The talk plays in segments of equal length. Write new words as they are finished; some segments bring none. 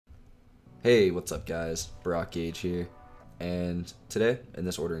Hey, what's up guys? Brock Gage here, and today, in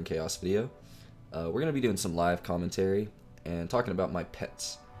this Order and Chaos video, we're going to be doing some live commentary and talking about my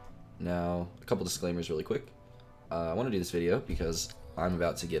pets. Now, a couple disclaimers really quick. I want to do this video because I'm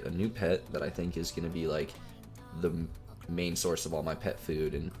about to get a new pet that I think is going to be like the main source of all my pet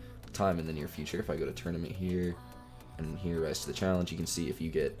food and time in the near future. If I go to tournament here, and here Rise to the Challenge, you can see if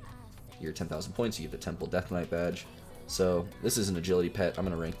you get your 10,000 points, you get the Temple Death Knight badge. So this is an agility pet. I'm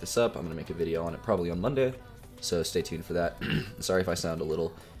going to rank this up. I'm going to make a video on it probably on Monday, so stay tuned for that. Sorry if I sound a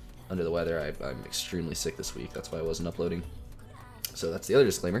little under the weather. I'm extremely sick this week. That's why I wasn't uploading. So that's the other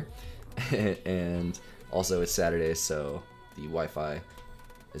disclaimer. And also it's Saturday, so the Wi-Fi,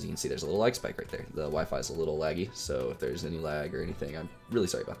 as you can see, there's a little lag spike right there. The Wi-Fi is a little laggy, so if there's any lag or anything, I'm really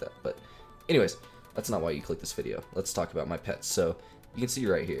sorry about that. But anyways, that's not why you clicked this video. Let's talk about my pets. So you can see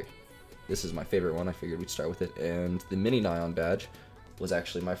right here, this is my favorite one. I figured we'd start with it. And the Mini Nion badge was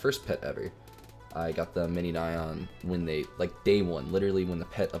actually my first pet ever. I got the Mini Nion when they, like day one, literally when the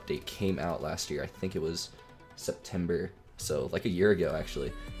pet update came out last year. I think it was September, so like a year ago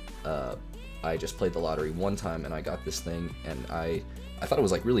actually. I just played the lottery one time and I got this thing, and I thought it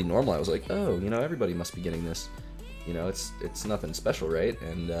was like really normal. I was like, oh, you know, everybody must be getting this. You know, it's nothing special, right?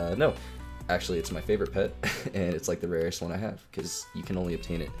 And no, actually it's my favorite pet, and it's like the rarest one I have because you can only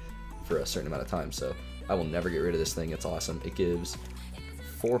obtain it for a certain amount of time, so I will never get rid of this thing. It's awesome. It gives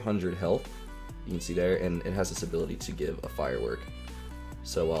 400 health, you can see there, and it has this ability to give a firework.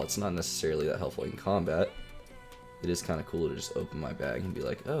 So while it's not necessarily that helpful in combat, it is kind of cool to just open my bag and be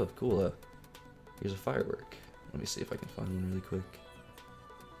like, oh cool, here's a firework. Let me see if I can find one really quick.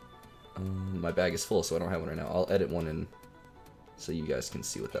 My bag is full, so I don't have one right now. I'll edit one in so you guys can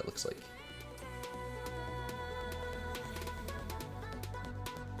see what that looks like.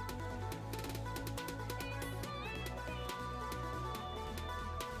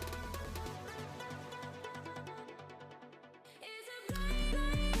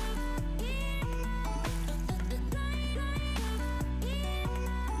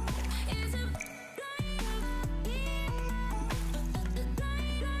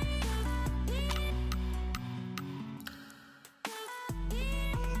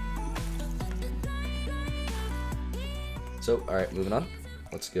 So, alright, moving on.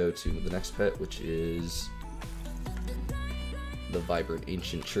 Let's go to the next pet, which is the Vibrant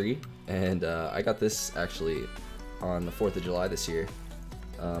Ancient Tree. And I got this actually on the 4th of July this year.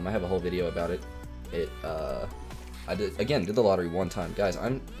 I have a whole video about it. I did the lottery one time. Guys,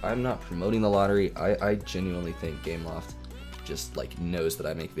 I'm not promoting the lottery. I genuinely think Gameloft just like knows that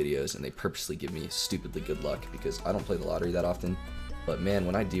I make videos, and they purposely give me stupidly good luck because I don't play the lottery that often. But man,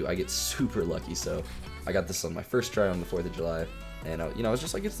 when I do, I get super lucky. So I got this on my first try on the 4th of July, and you know, I was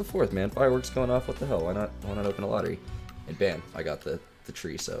just like, it's the 4th, man, fireworks going off, what the hell, why not open a lottery? And bam, I got the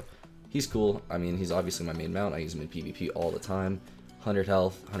tree. So he's cool. I mean, he's obviously my main mount. I use him in PvP all the time. 100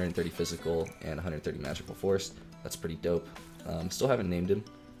 health, 130 physical, and 130 magical force. That's pretty dope. Still haven't named him.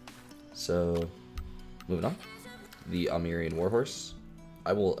 So moving on, the Almerian Warhorse.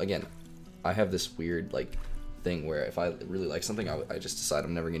 I have this weird like thing where if I really like something, I just decide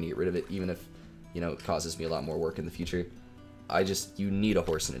I'm never gonna get rid of it, even if, you know, it causes me a lot more work in the future. You need a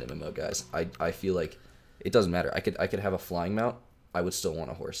horse in an MMO, guys. I feel like it doesn't matter. I could have a flying mount, I would still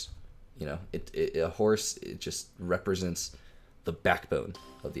want a horse. You know, a horse, it just represents the backbone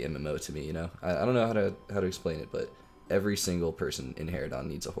of the MMO to me, you know. I don't know how to explain it, but every single person in Herodon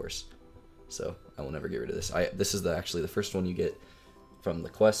needs a horse. So I will never get rid of this. This is actually the first one you get from the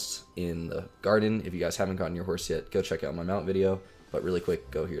quests in the garden. If you guys haven't gotten your horse yet, go check out my mount video. But really quick,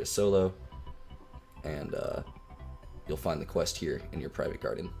 go here to solo, and you'll find the quest here in your private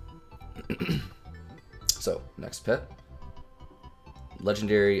garden. So next pet,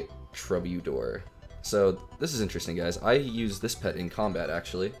 Legendary Troubadour. So this is interesting, guys. I use this pet in combat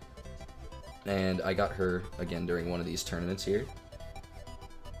actually, and I got her again during one of these tournaments here.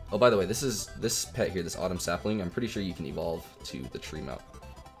 Oh, by the way, this pet here, this Autumn Sapling, I'm pretty sure you can evolve to the tree mount.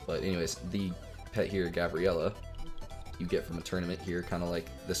 But anyways, the pet here, Gabriella, you get from a tournament here, kind of like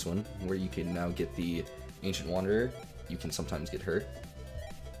this one, where you can now get the Ancient Wanderer. You can sometimes get her.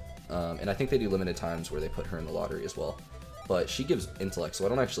 And I think they do limited times where they put her in the lottery as well. But she gives intellect, so I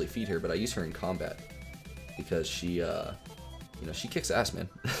don't actually feed her, but I use her in combat because she, you know, she kicks ass, man.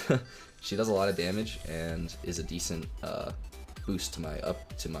 She does a lot of damage and is a decent boost to my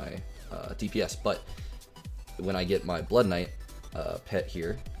DPS. But when I get my Blood Knight pet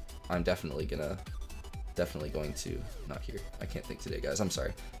here, I'm definitely going to not here. I can't think today, guys. I'm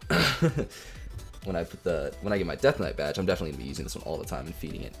sorry. when I get my Death Knight badge, I'm definitely gonna be using this one all the time and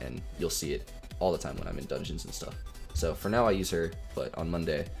feeding it, and you'll see it all the time when I'm in dungeons and stuff. So for now I use her, but on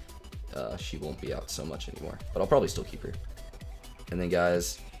Monday she won't be out so much anymore. But I'll probably still keep her. And then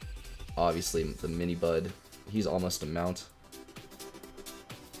guys, obviously the mini bud, he's almost a mount.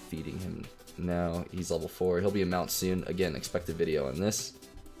 Feeding him now. He's level 4. He'll be a mount soon. Again, expect a video on this.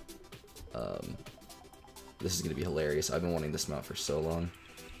 This is going to be hilarious. I've been wanting this mount for so long.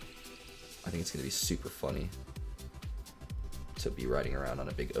 I think it's going to be super funny to be riding around on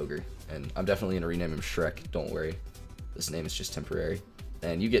a big ogre. And I'm definitely going to rename him Shrek. Don't worry. This name is just temporary.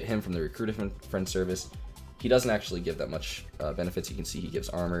 And you get him from the recruiter friend service. He doesn't actually give that much benefits. You can see he gives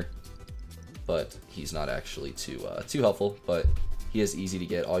armor, but he's not actually too helpful. But he is easy to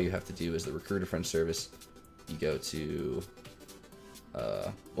get. All you have to do is the recruiter friend service. You go to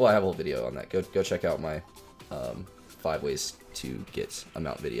well, I have a whole video on that. Go check out my 5 ways to get a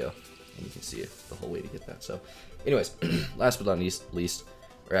mount video, and you can see the whole way to get that. So anyways, last but not least,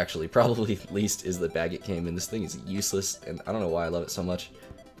 or actually probably least, is the Baggett came in. This thing is useless, and I don't know why I love it so much,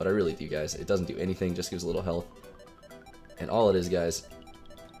 but I really do, guys. It doesn't do anything, just gives a little health, and all it is, guys,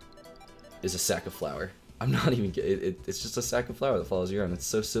 is a sack of flour. I'm not even kidding. It's just a sack of flour that follows you around. It's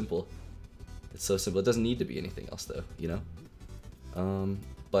so simple. It's so simple. It doesn't need to be anything else, though, you know?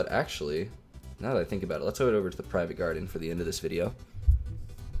 But actually, now that I think about it, let's head over to the private garden for the end of this video.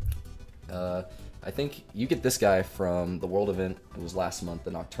 I think you get this guy from the World event. It was last month, the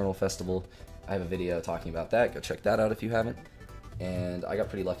Nocturnal Festival. I have a video talking about that. Go check that out if you haven't. And I got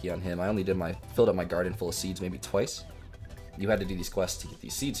pretty lucky on him. I only filled up my garden full of seeds maybe twice. You had to do these quests to get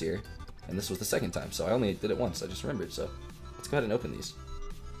these seeds here, and this was the second time, so I only did it once. I just remembered, so let's go ahead and open these.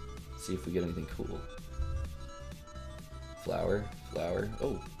 See if we get anything cool. Flower.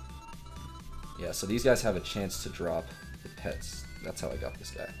 Oh. Yeah, so these guys have a chance to drop the pets. That's how I got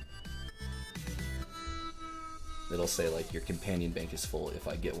this guy. It'll say, like, your companion bank is full if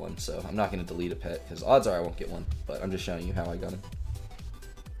I get one, so I'm not going to delete a pet, because odds are I won't get one, but I'm just showing you how I got him.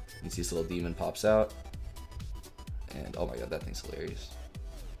 You can see this little demon pops out, and oh my god, that thing's hilarious.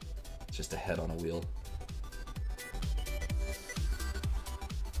 It's just a head on a wheel.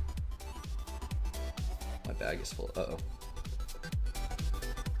 My bag is full. Uh-oh.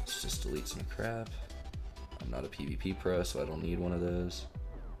 Let's just delete some crap. I'm not a PvP pro, so I don't need one of those.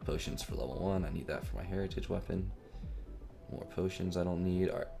 Potions for level 1. I need that for my heritage weapon. More potions I don't need.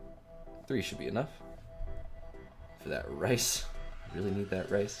 Alright. 3 should be enough. For that rice. I really need that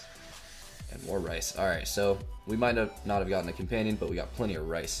rice. And more rice. Alright, so we might not have gotten a companion, but we got plenty of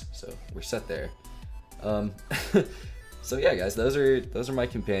rice. So we're set there. So yeah, guys, those are my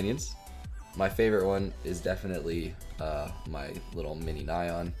companions. My favorite one is definitely my little mini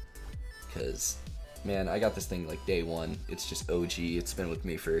Nyan, because man, I got this thing like day 1. It's just OG. It's been with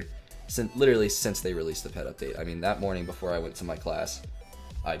me for literally since they released the pet update. I mean, that morning before I went to my class,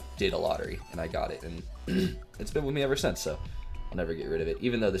 I did a lottery and I got it, and it's been with me ever since, so I'll never get rid of it,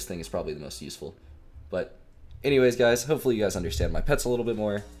 even though this thing is probably the most useful. But anyways, guys, hopefully you guys understand my pets a little bit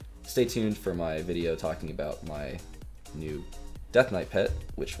more. Stay tuned for my video talking about my new Death Knight pet,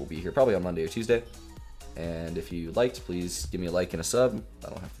 which will be here probably on Monday or Tuesday. And if you liked, please give me a like and a sub. I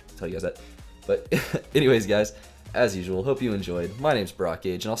don't have to tell you guys that. But anyways, guys, as usual, hope you enjoyed. My name's Brock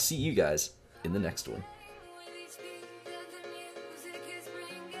Gage, and I'll see you guys in the next one.